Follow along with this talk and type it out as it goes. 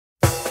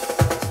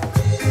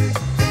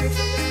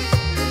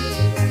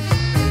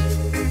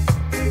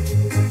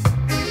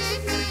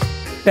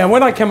Now,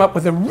 when I come up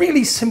with a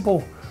really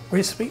simple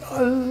recipe,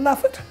 I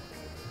love it.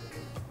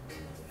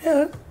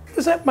 Now,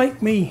 does that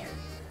make me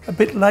a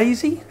bit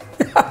lazy?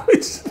 No,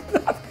 it's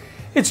not.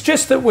 It's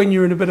just that when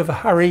you're in a bit of a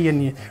hurry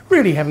and you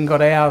really haven't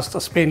got hours to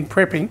spend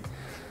prepping,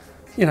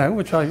 you know,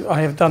 which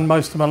I have done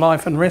most of my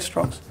life in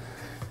restaurants,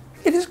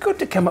 it is good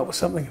to come up with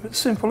something a bit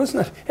simple,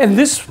 isn't it? And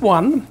this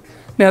one,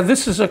 now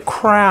this is a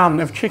crown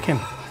of chicken,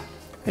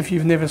 if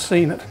you've never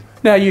seen it.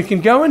 Now you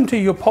can go into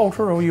your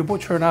poulterer or your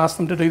butcher and ask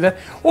them to do that.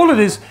 All it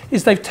is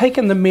they've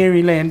taken the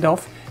Maryland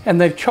off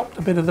and they've chopped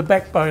a bit of the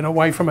backbone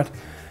away from it.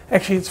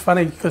 Actually, it's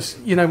funny because,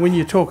 you know, when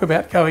you talk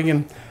about going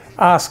and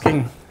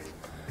asking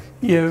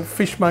your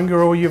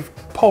fishmonger or your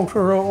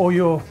poulterer or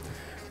your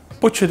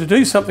butcher to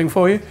do something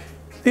for you,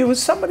 there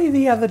was somebody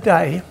the other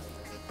day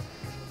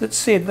that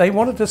said they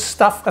wanted to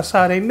stuff a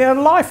sardine. Now,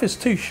 life is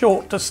too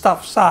short to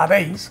stuff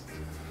sardines.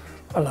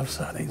 I love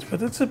sardines,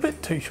 but it's a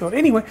bit too short.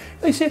 Anyway,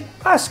 they said,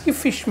 ask your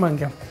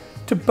fishmonger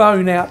to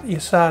bone out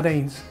your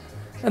sardines.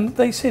 And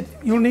they said,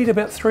 you'll need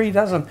about 3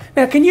 dozen.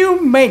 Now, can you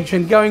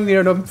imagine going there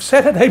on a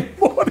Saturday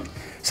morning,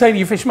 saying to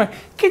your fishmonger,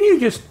 can you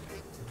just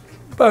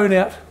bone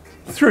out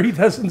 3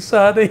 dozen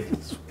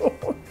sardines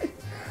for me?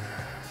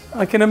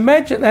 I can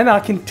imagine, and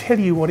I can tell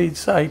you what he'd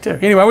say too.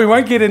 Anyway, we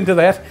won't get into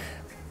that.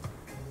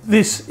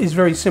 This is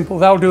very simple.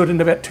 They'll do it in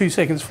about 2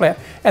 seconds flat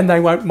and they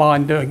won't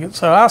mind doing it.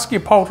 So ask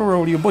your poulterer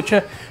or your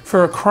butcher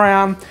for a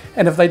crown,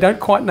 and if they don't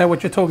quite know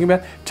what you're talking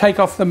about, take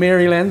off the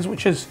Marylands,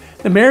 which is,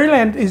 the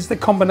Maryland is the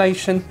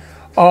combination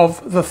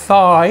of the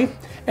thigh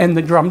and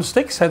the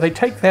drumstick. So they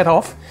take that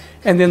off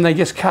and then they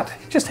just cut.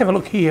 Just have a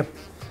look here.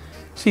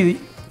 See,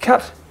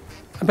 cut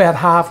about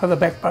half of the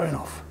backbone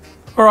off.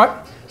 All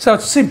right, so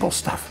it's simple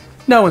stuff.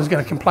 No one's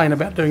going to complain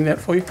about doing that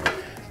for you.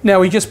 Now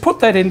we just put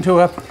that into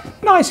a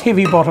nice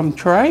heavy bottom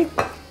tray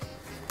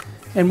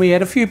and we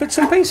add a few bits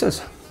and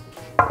pieces.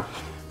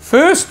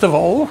 First of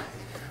all,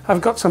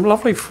 I've got some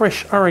lovely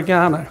fresh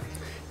oregano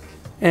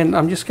and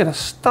I'm just going to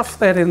stuff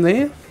that in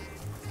there.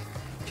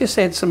 Just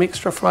add some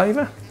extra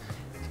flavour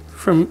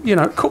from, you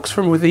know, it cooks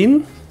from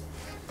within.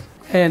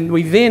 And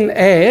we then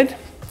add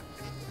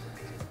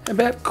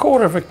about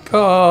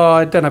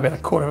I don't know about a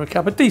quarter of a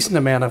cup, a decent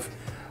amount of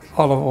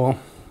olive oil.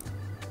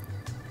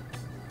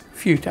 A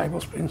few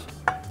tablespoons.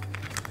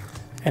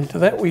 And to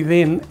that we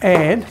then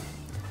add,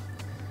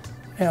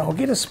 now I'll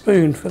get a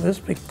spoon for this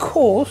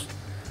because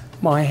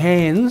my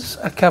hands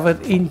are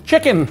covered in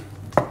chicken.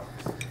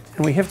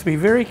 And we have to be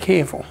very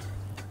careful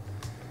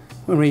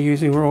when we're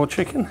using raw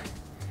chicken.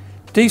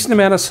 Decent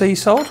amount of sea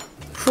salt,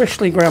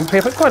 freshly ground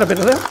pepper, quite a bit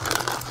of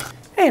that,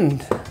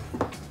 and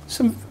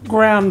some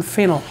ground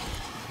fennel.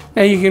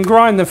 Now you can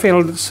grind the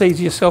fennel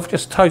seeds yourself,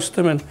 just toast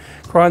them and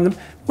grind them.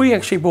 We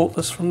actually bought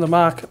this from the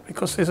market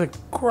because there's a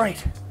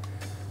great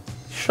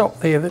shop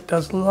there that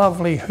does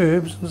lovely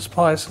herbs and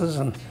spices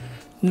and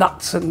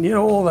nuts and, you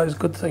know, all those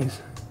good things.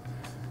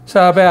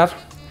 So about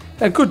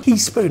a good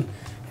teaspoon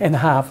and a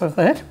half of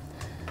that.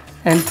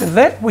 And to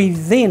that we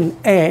then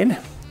add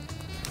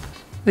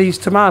these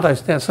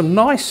tomatoes. Now some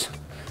nice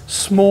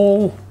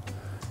small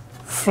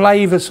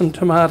flavoursome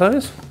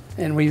tomatoes,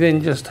 and we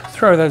then just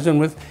throw those in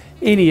with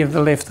any of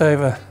the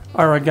leftover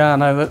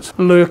oregano that's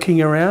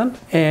lurking around,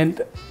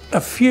 and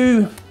a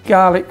few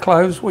garlic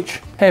cloves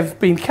which have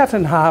been cut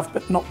in half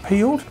but not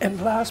peeled,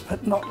 and last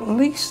but not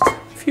least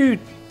a few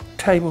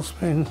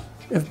tablespoons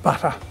of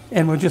butter,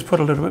 and we'll just put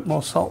a little bit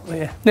more salt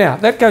there. Now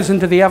that goes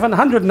into the oven,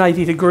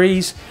 180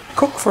 degrees,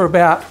 cook for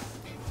about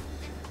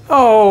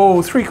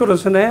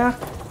 3/4 an hour.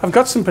 I've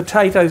got some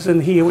potatoes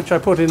in here which I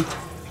put in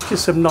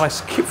just some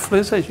nice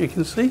kipflers, as you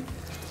can see,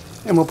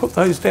 and we'll put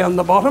those down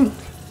the bottom.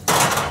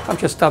 I've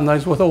just done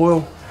those with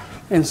oil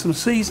and some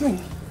seasoning,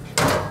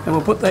 and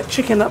we'll put that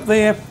chicken up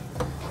there.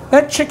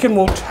 That chicken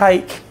will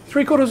take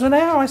 3/4 an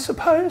hour, I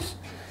suppose,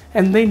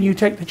 and then you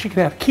take the chicken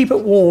out. Keep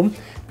it warm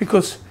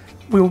because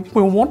we'll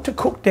want to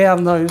cook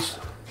down those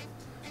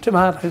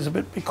tomatoes a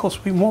bit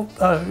because we want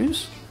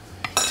those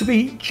to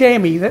be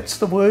jammy. That's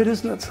the word,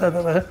 isn't it? So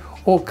that they're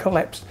all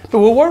collapsed. But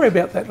we'll worry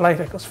about that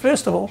later because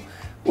first of all,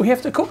 we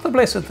have to cook the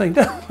blessed thing,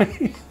 don't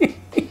we?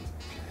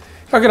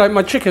 Okay,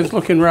 my chicken's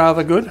looking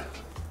rather good.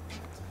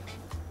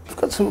 I've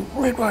got some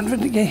red wine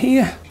vinegar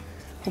here.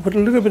 I'll put a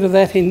little bit of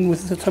that in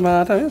with the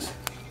tomatoes.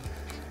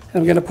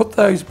 And I'm going to put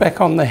those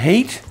back on the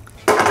heat.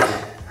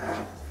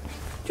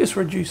 Just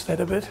reduce that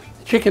a bit.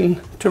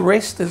 Chicken to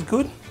rest is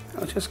good.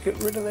 I'll just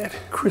get rid of that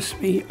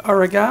crispy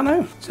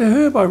oregano. It's a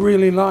herb I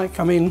really like.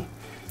 I mean,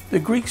 the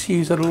Greeks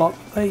use it a lot.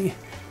 They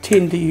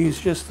tend to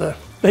use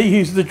they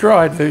use the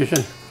dried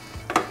version.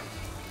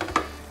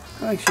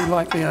 I actually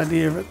like the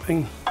idea of it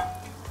being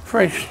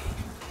fresh.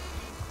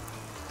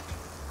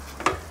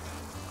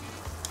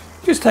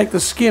 Just take the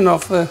skin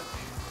off the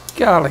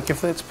garlic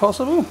if that's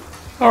possible.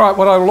 Alright,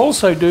 what I will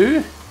also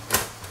do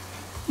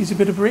is a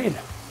bit of bread.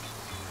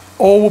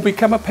 All will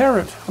become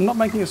apparent. I'm not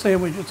making a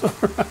sandwich, it's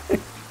alright.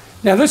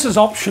 Now this is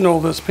optional,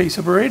 this piece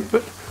of bread,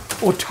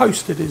 or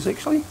toast it is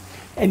actually,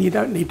 and you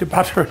don't need to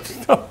butter it,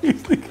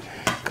 obviously,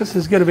 because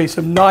there's going to be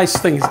some nice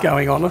things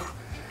going on it.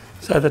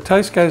 So the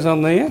toast goes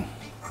on there.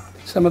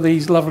 Some of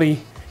these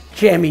lovely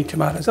jammy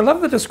tomatoes. I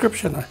love the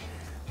description. I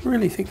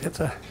really think that's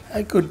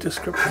a good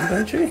description,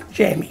 don't you?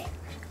 Jammy,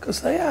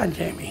 because they are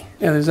jammy.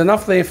 Now there's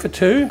enough there for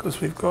two,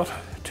 because we've got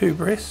 2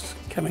 breasts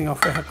coming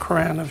off our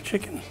crown of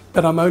chicken,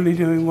 but I'm only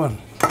doing 1.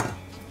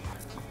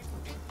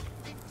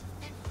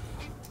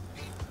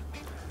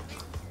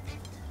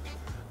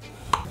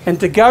 And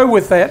to go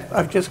with that,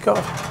 I've just got,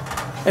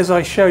 as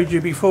I showed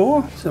you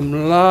before,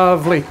 some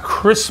lovely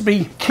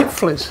crispy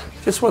kipflers,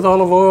 just with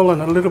olive oil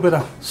and a little bit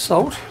of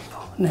salt.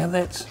 Now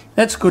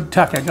that's good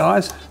tucker,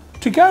 guys.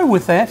 To go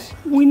with that,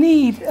 we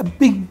need a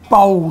big,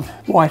 bold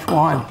white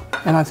wine.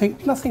 And I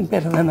think nothing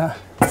better than a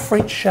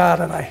French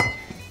Chardonnay,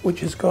 which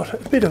has got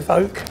a bit of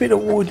oak, a bit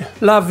of wood,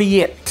 La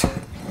Viette.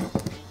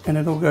 And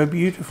it'll go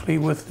beautifully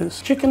with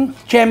this chicken,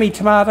 jammy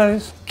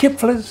tomatoes,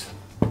 kipflers.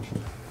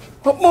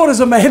 What more does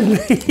a man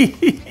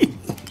need?